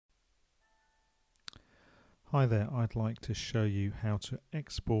Hi there, I'd like to show you how to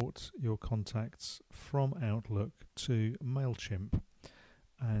export your contacts from Outlook to MailChimp,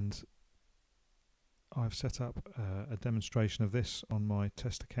 and I've set up a demonstration of this on my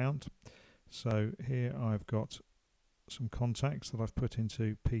test account. So here I've got some contacts that I've put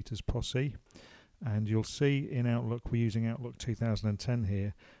into Peter's Posse, and you'll see in Outlook, we're using Outlook 2010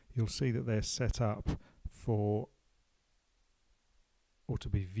 here, you'll see that they're set up for or to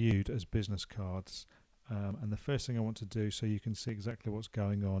be viewed as business cards. And the first thing I want to do, so you can see exactly what's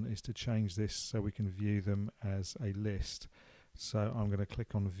going on, is to change this so we can view them as a list. So I'm going to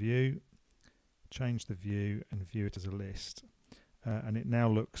click on View, change the view and view it as a list. And it now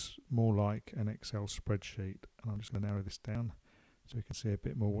looks more like an Excel spreadsheet. And I'm just going to narrow this down so we can see a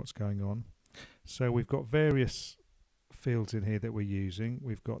bit more what's going on. So we've got various fields in here that we're using.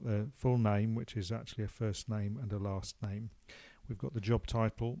 We've got the full name, which is actually a first name and a last name. We've got the job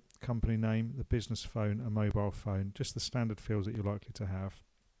title, company name, the business phone, a mobile phone, just the standard fields that you're likely to have.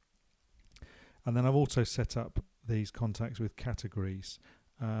 And then I've also set up these contacts with categories,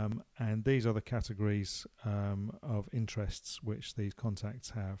 and these are the categories of interests which these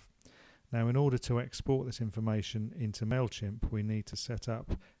contacts have. Now, in order to export this information into MailChimp, we need to set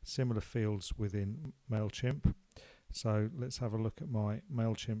up similar fields within MailChimp. So let's have a look at my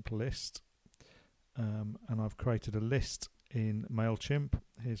MailChimp list, and I've created a list in MailChimp.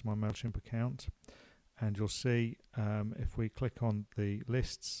 Here's my MailChimp account, and you'll see if we click on the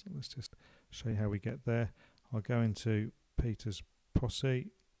lists, let's just show you how we get there. I'll go into Peter's Posse.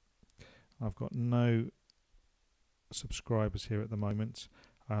 I've got no subscribers here at the moment,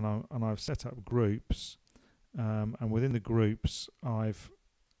 and I've set up groups, and within the groups I've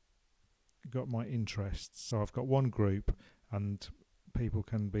got my interests. So I've got one group and people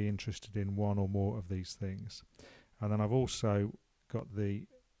can be interested in one or more of these things. And then I've also got the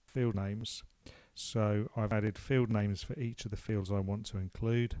field names. So I've added field names for each of the fields I want to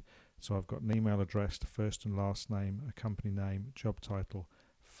include. So I've got an email address, the first and last name, a company name, job title,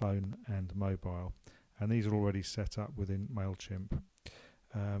 phone and mobile. And these are already set up within MailChimp.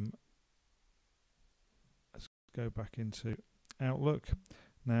 Let's go back into Outlook.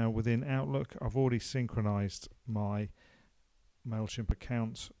 Now within Outlook, I've already synchronized my MailChimp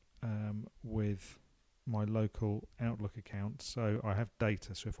account with my local Outlook account, so I have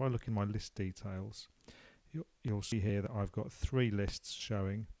data. So if I look in my list details, you'll see here that I've got 3 lists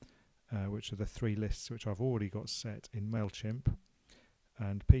showing, which are the 3 lists which I've already got set in MailChimp,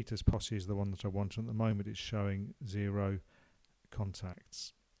 and Peter's Posse is the one that I want, and at the moment it's showing 0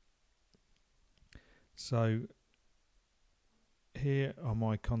 contacts. So here are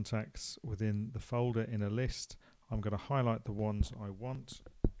my contacts within the folder in a list. I'm going to highlight the ones I want.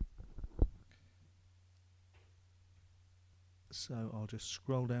 So I'll just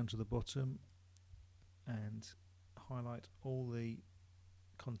scroll down to the bottom and highlight all the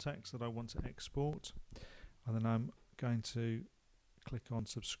contacts that I want to export, and then I'm going to click on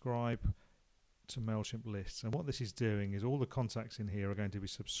subscribe to MailChimp lists. And what this is doing is all the contacts in here are going to be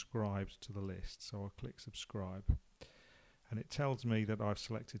subscribed to the list. So I'll click subscribe, and it tells me that I've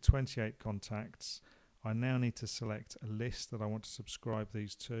selected 28 contacts. I now need to select a list that I want to subscribe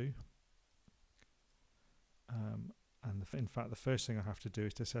these to. And in fact, the first thing I have to do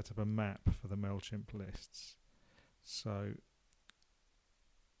is to set up a map for the MailChimp lists. So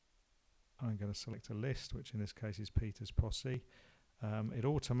I'm going to select a list, which in this case is Peter's Posse. It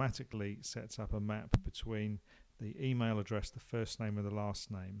automatically sets up a map between the email address, the first name and the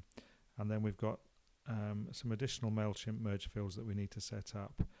last name. And then we've got some additional MailChimp merge fields that we need to set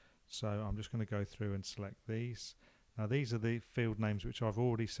up. So I'm just going to go through and select these. Now these are the field names which I've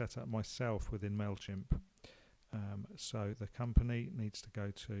already set up myself within MailChimp. So the company needs to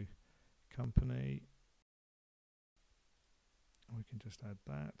go to company. We can just add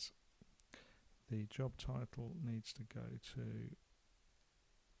that. The job title needs to go to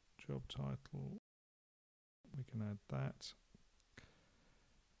job title. We can add that.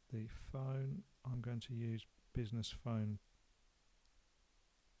 The phone, I'm going to use business phone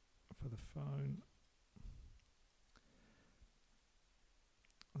for the phone.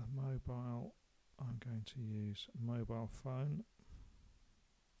 The mobile, I'm going to use mobile phone.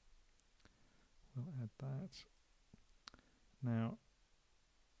 We'll add that. Now,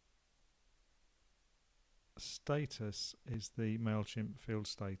 status is the MailChimp field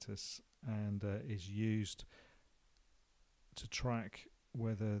status, and is used to track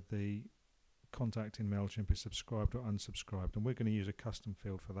whether the contact in MailChimp is subscribed or unsubscribed, and we're going to use a custom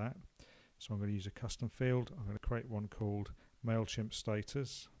field for that. So I'm going to use a custom field. I'm going to create one called MailChimp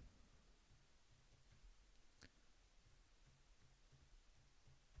status.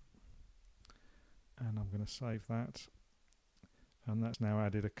 And I'm going to save that, and that's now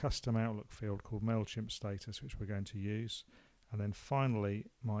added a custom Outlook field called MailChimp status, which we're going to use. And then finally,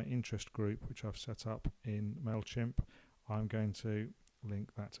 my interest group, which I've set up in MailChimp, I'm going to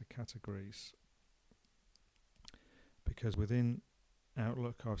link that to categories, because within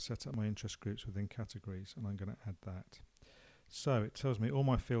Outlook I've set up my interest groups within categories, and I'm going to add that. So it tells me all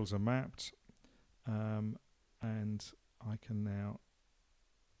my fields are mapped, and I can now,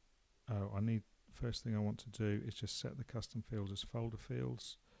 first thing I want to do is just set the custom fields as folder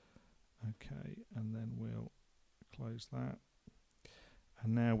fields. Okay, and then we'll close that.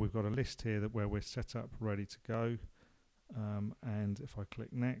 And now we've got a list here where we're set up, ready to go. And if I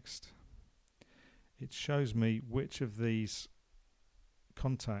click next, it shows me which of these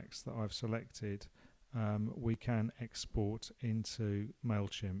contacts that I've selected we can export into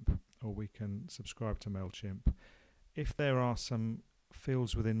MailChimp, or we can subscribe to MailChimp. If there are some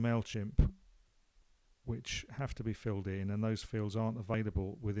fields within MailChimp which have to be filled in, and those fields aren't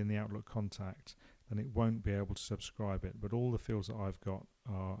available within the Outlook contact, then it won't be able to subscribe it, but all the fields that I've got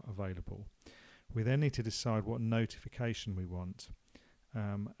are available. We then need to decide what notification we want,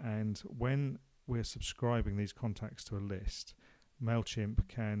 and when we're subscribing these contacts to a list, MailChimp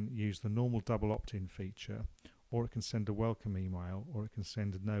can use the normal double opt-in feature, or it can send a welcome email, or it can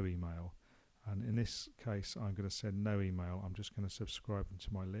send a no email. And in this case, I'm going to send no email. I'm just going to subscribe them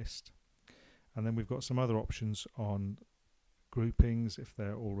to my list. And then we've got some other options on groupings if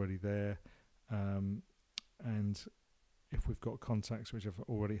they're already there, and if we've got contacts which have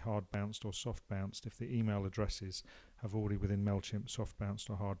already hard bounced or soft bounced, if the email addresses have already within MailChimp soft bounced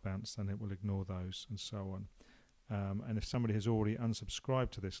or hard bounced, then it will ignore those, and so on. And if somebody has already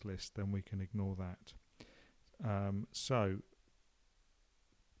unsubscribed to this list, then we can ignore that. So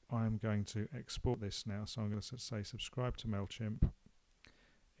I'm going to export this now. So I'm going to say subscribe to MailChimp.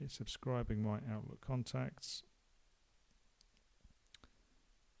 It's subscribing my Outlook contacts,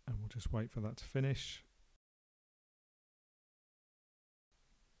 and we'll just wait for that to finish.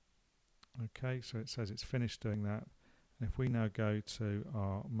 Okay, so it says it's finished doing that. And if we now go to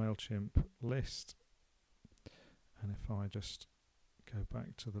our MailChimp list, and if I just go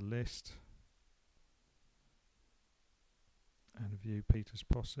back to the list and view Peter's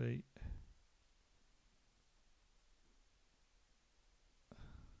Posse,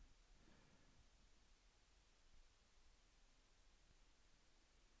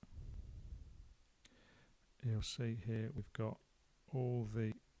 you'll see here we've got all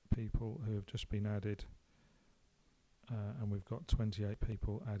the people who have just been added, and we've got 28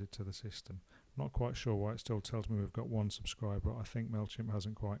 people added to the system. Not quite sure why it still tells me we've got one subscriber. I think MailChimp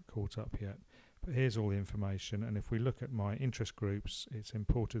hasn't quite caught up yet. But here's all the information, and if we look at my interest groups, it's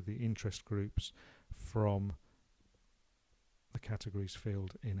imported the interest groups from the categories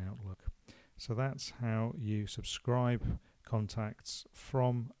field in Outlook. So that's how you subscribe contacts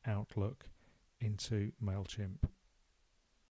from Outlook into MailChimp.